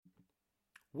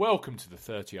Welcome to the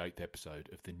 38th episode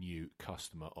of the New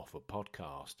Customer Offer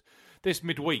podcast. This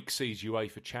midweek sees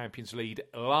UEFA Champions League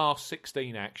last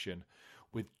 16 action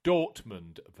with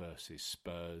Dortmund versus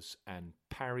Spurs and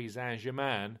Paris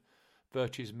Saint-Germain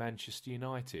versus Manchester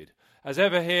United. As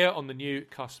ever here on the New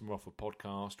Customer Offer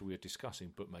podcast, we are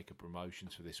discussing Bookmaker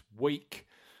promotions for this week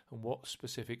and what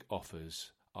specific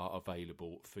offers are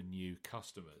available for new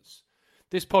customers.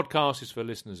 This podcast is for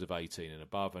listeners of 18 and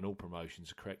above, and all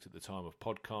promotions are correct at the time of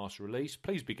podcast release.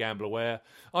 Please be gamble aware.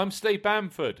 I'm Steve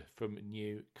Bamford from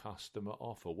New Customer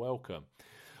Offer. Welcome.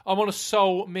 I'm on a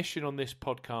sole mission on this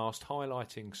podcast,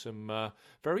 highlighting some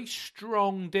very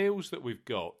strong deals that we've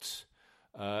got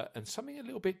and something a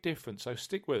little bit different, so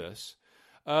stick with us.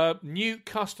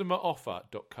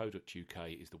 Newcustomeroffer.co.uk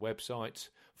is the website.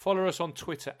 Follow us on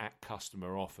Twitter at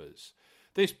Customer Offers.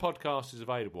 This podcast is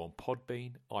available on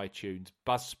Podbean, iTunes,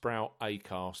 Buzzsprout,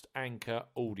 Acast, Anchor,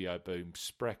 Audio Boom,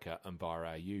 Spreaker and via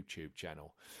our YouTube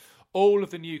channel. All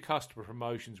of the new customer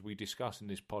promotions we discuss in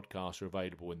this podcast are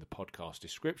available in the podcast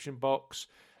description box,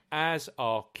 as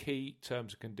are key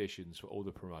terms and conditions for all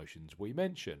the promotions we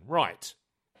mention. Right.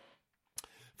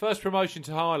 First promotion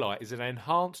to highlight is an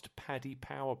enhanced Paddy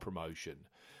Power promotion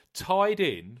tied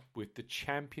in with the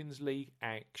Champions League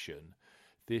action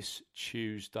this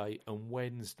Tuesday and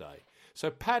Wednesday. So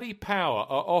Paddy Power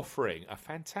are offering a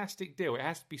fantastic deal, it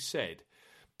has to be said.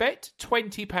 Bet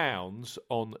 £20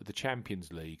 on the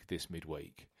Champions League this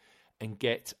midweek and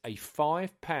get a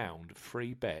 £5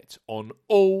 free bet on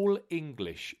all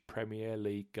English Premier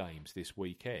League games this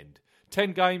weekend.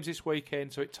 10 games this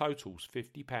weekend, so it totals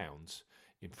 £50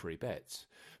 in free bets.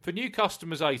 For new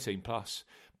customers 18 plus,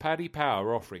 Paddy Power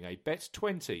are offering a bet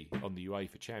 20 on the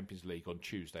UEFA Champions League on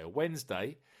Tuesday or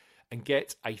Wednesday and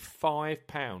get a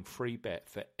 £5 free bet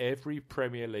for every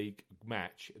Premier League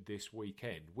match this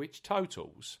weekend, which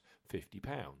totals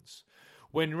 £50.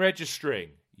 When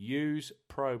registering, use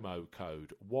promo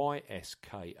code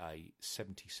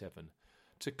YSKA77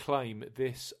 to claim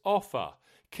this offer.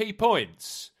 Key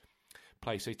points.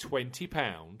 Place a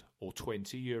 £20 or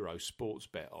 €20 sports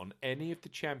bet on any of the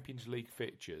Champions League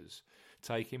fixtures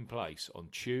taking place on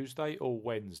Tuesday or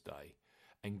Wednesday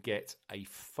and get a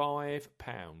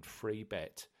 £5 free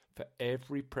bet for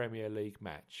every Premier League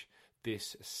match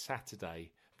this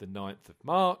Saturday, the 9th of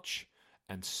March,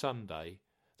 and Sunday,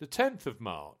 the 10th of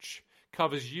March.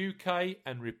 Covers UK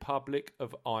and Republic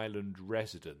of Ireland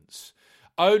residents.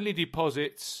 Only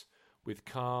deposits with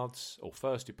cards, or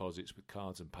first deposits with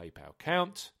cards and PayPal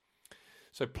count.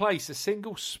 So place a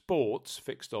single sports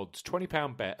fixed odds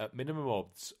 £20 bet at minimum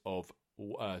odds of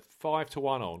 5 to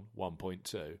 1 on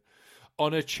 1.2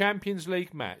 on a Champions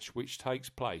League match which takes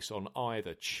place on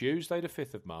either Tuesday the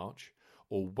 5th of March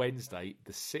or Wednesday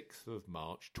the 6th of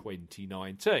March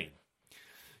 2019.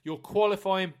 Your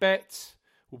qualifying bet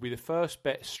will be the first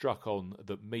bet struck on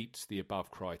that meets the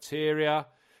above criteria.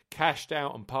 Cashed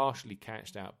out and partially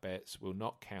cashed out bets will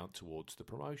not count towards the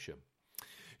promotion.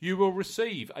 You will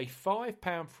receive a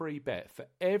 £5 free bet for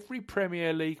every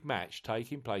Premier League match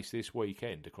taking place this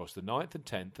weekend across the 9th and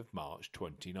 10th of March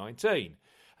 2019.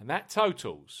 And that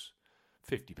totals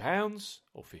 £50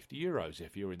 or €50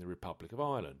 if you're in the Republic of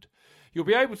Ireland. You'll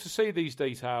be able to see these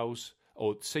details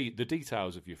or see the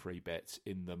details of your free bets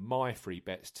in the My Free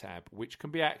Bets tab, which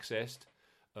can be accessed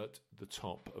at the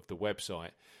top of the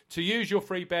website. To use your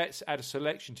free bets, add a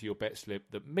selection to your bet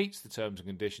slip that meets the terms and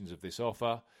conditions of this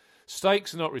offer.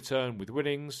 Stakes are not returned with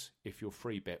winnings if your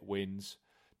free bet wins.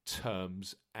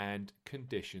 Terms and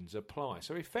conditions apply.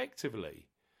 So effectively,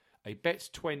 a bet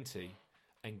 20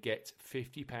 and get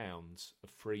 £50 of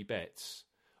free bets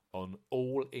on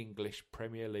all English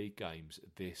Premier League games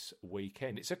this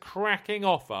weekend. It's a cracking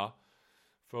offer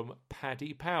from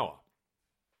Paddy Power.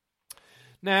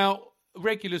 Now,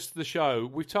 regulars to the show,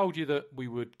 we've told you that we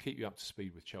would keep you up to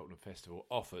speed with Cheltenham Festival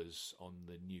offers on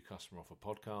the New Customer Offer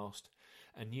podcast,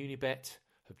 and Unibet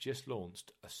have just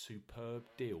launched a superb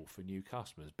deal for new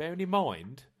customers. Bearing in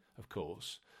mind, of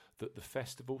course, that the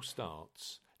festival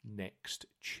starts next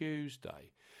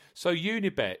Tuesday. So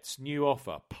Unibet's new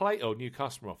offer, new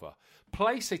customer offer,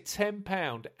 place a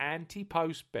 £10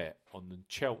 anti-post bet on the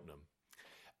Cheltenham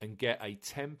and get a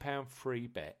 £10 free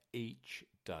bet each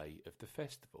day of the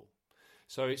festival.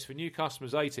 So it's for new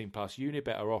customers 18 plus.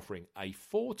 Unibet are offering a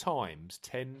 4 times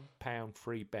 £10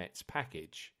 free bets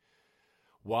package,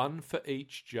 one for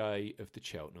each day of the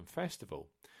Cheltenham Festival.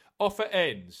 Offer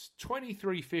ends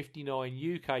 23:59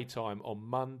 UK time on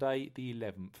Monday, the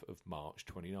 11th of March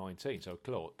 2019. So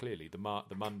clearly the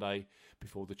Monday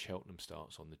before the Cheltenham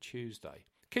starts on the Tuesday.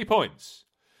 Key points.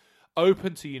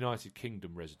 Open to United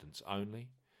Kingdom residents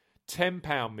only.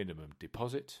 £10 minimum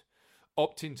deposit.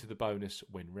 Opt into the bonus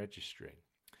when registering.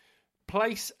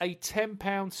 Place a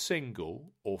 £10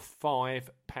 single or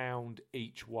 £5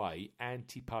 each way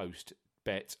anti-post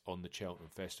bet on the Cheltenham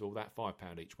Festival. That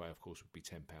 £5 each way, of course, would be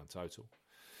 £10 total.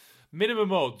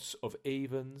 Minimum odds of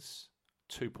evens,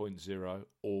 2.0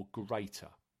 or greater.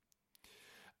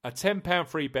 A £10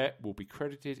 free bet will be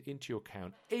credited into your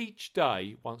account each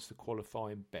day once the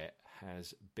qualifying bet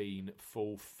has been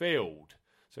fulfilled.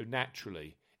 So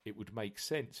naturally, it would make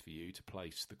sense for you to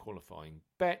place the qualifying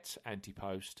bet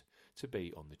anti-post to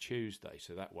be on the Tuesday.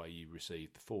 So that way you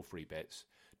receive the 4 free bets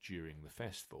during the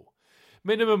festival.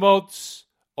 Minimum odds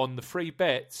on the free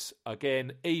bets,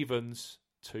 again, evens,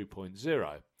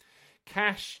 2.0.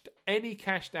 Any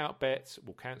cashed out bets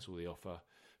will cancel the offer.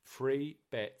 Free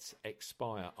bets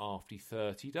expire after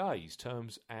 30 days.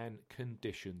 Terms and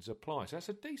conditions apply. So that's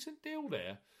a decent deal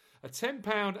there. A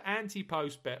 £10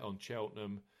 anti-post bet on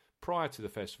Cheltenham prior to the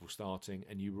festival starting,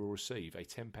 and you will receive a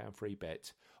 £10 free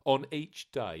bet on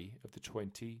each day of the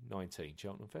 2019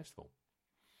 Cheltenham Festival.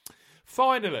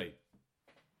 Finally,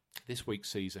 this week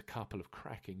sees a couple of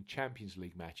cracking Champions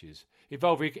League matches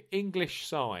involving English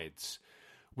sides,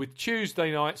 with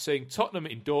Tuesday night seeing Tottenham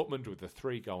in Dortmund with a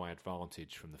 3-goal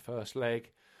advantage from the first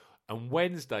leg, and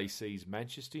Wednesday sees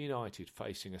Manchester United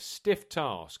facing a stiff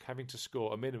task, having to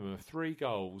score a minimum of 3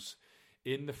 goals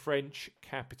in the French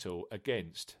capital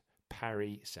against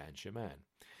Paris Saint-Germain.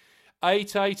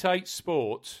 888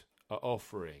 Sport are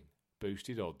offering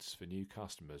boosted odds for new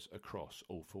customers across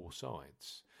all 4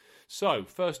 sides. So,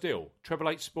 first deal,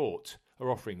 888 Sport are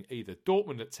offering either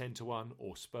Dortmund at 10-1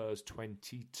 or Spurs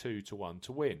 22-1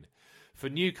 to win. For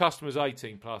new customers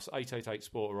 18 plus, 888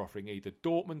 Sport are offering either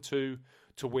Dortmund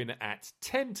to win at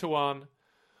 10-1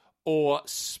 or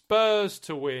Spurs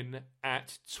to win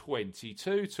at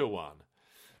 22-1.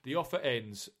 The offer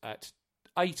ends at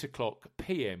 8 o'clock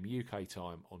PM UK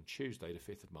time on Tuesday, the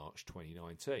 5th of March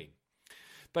 2019.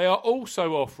 They are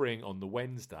also offering on the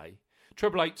Wednesday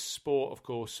 888 Sport, of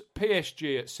course,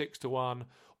 PSG at 6-1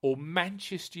 or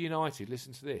Manchester United,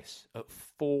 listen to this, at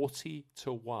 40-1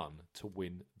 to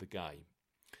win the game.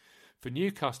 For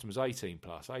new customers 18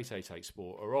 plus, 888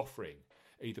 Sport are offering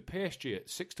either PSG at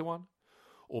 6-1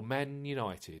 or Man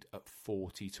United at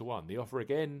 40-1. The offer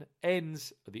again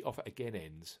ends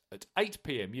at 8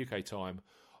 PM UK time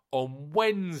on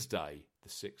Wednesday, the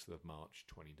 6th of March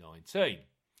 2019.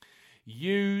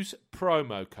 Use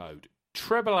promo code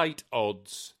 888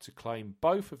 odds to claim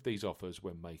both of these offers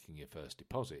when making your first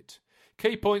deposit.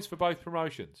 Key points for both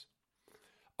promotions.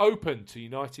 Open to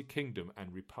United Kingdom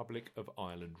and Republic of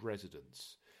Ireland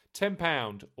residents.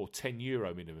 £10 or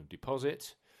 €10 minimum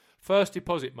deposit. First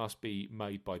deposit must be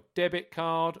made by debit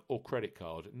card or credit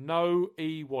card. No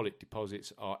e-wallet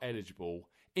deposits are eligible,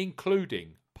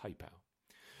 including PayPal.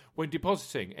 When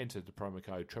depositing, enter the promo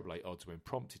code 888 odds when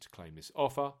prompted to claim this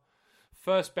offer.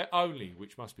 First bet only,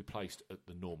 which must be placed at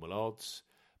the normal odds.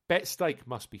 Bet stake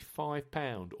must be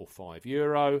 £5 or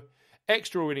 €5.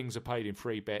 Extra winnings are paid in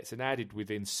free bets and added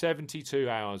within 72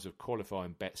 hours of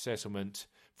qualifying bet settlement.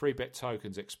 Free bet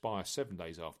tokens expire 7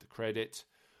 days after credit.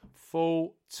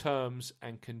 Full terms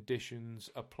and conditions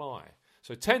apply.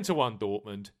 So 10-1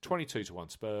 Dortmund,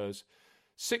 22-1 Spurs,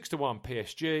 6-1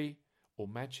 PSG, or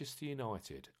Manchester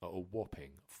United at a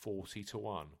whopping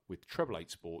 40-1 with 888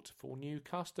 Sport for new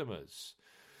customers.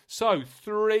 So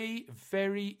 3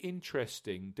 very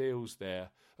interesting deals there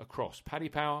across Paddy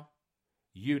Power,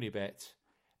 Unibet,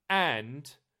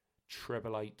 and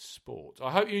 888 Sport.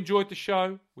 I hope you enjoyed the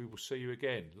show. We will see you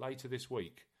again later this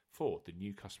week for the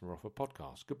New Customer Offer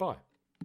podcast. Goodbye.